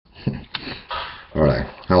Righto.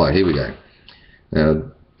 Hello, here we go.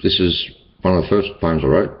 Now, this is one of the first poems I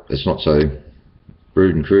wrote. It's not so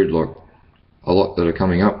rude and crude like a lot that are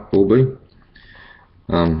coming up will be.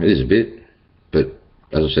 It is a bit, but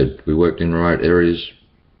as I said, we worked in remote areas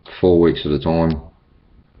 4 weeks at a time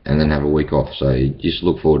and then have a week off, so you just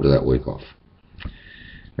look forward to that week off.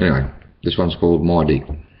 Anyway, this one's called My Dick.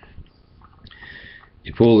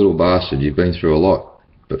 You poor little bastard, you've been through a lot,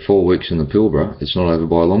 but 4 weeks in the Pilbara, it's not over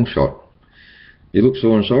by a long shot. You look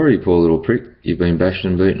sore and sorry, you poor little prick. You've been bashed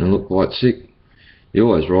and beaten and look quite sick. You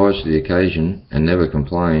always rise to the occasion and never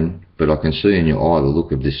complain, but I can see in your eye the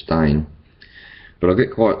look of disdain. But I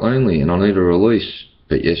get quite lonely and I need a release,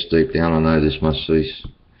 but yes, deep down I know this must cease.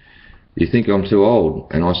 You think I'm too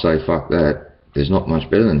old, and I say fuck that. There's not much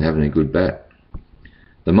better than having a good bat.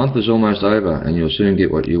 The month is almost over and you'll soon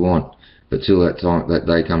get what you want, but till that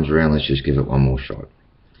day comes around, let's just give it one more shot.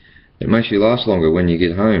 It makes you last longer when you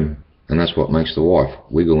get home, and that's what makes the wife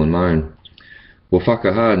wiggle and moan. Well, fuck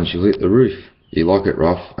her hard and she'll hit the roof. You like it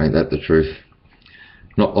rough, ain't that the truth?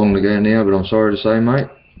 Not long to go now, but I'm sorry to say, mate,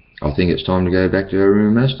 I think it's time to go back to her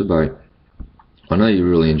room and masturbate. I know you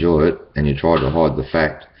really enjoy it, and you try to hide the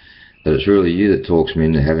fact that it's really you that talks me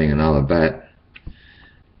into having another bat.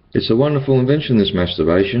 It's a wonderful invention, this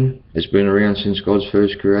masturbation. It's been around since God's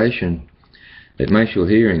first creation. It makes your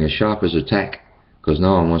hearing as sharp as a tack, because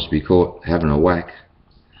no one wants to be caught having a whack.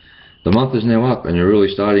 The month is now up and you're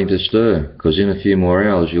really starting to stir, because in a few more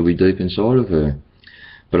hours you'll be deep inside of her.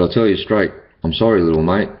 But I'll tell you straight, I'm sorry little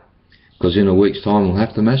mate, because in a week's time we'll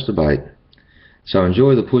have to masturbate. So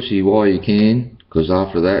enjoy the pussy while you can, because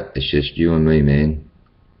after that it's just you and me, man.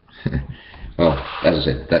 Well, as I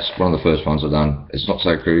said, that's one of the first ones I've done. It's not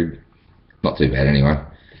so crude, not too bad anyway.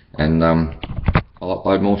 And I'll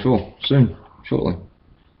upload more shortly.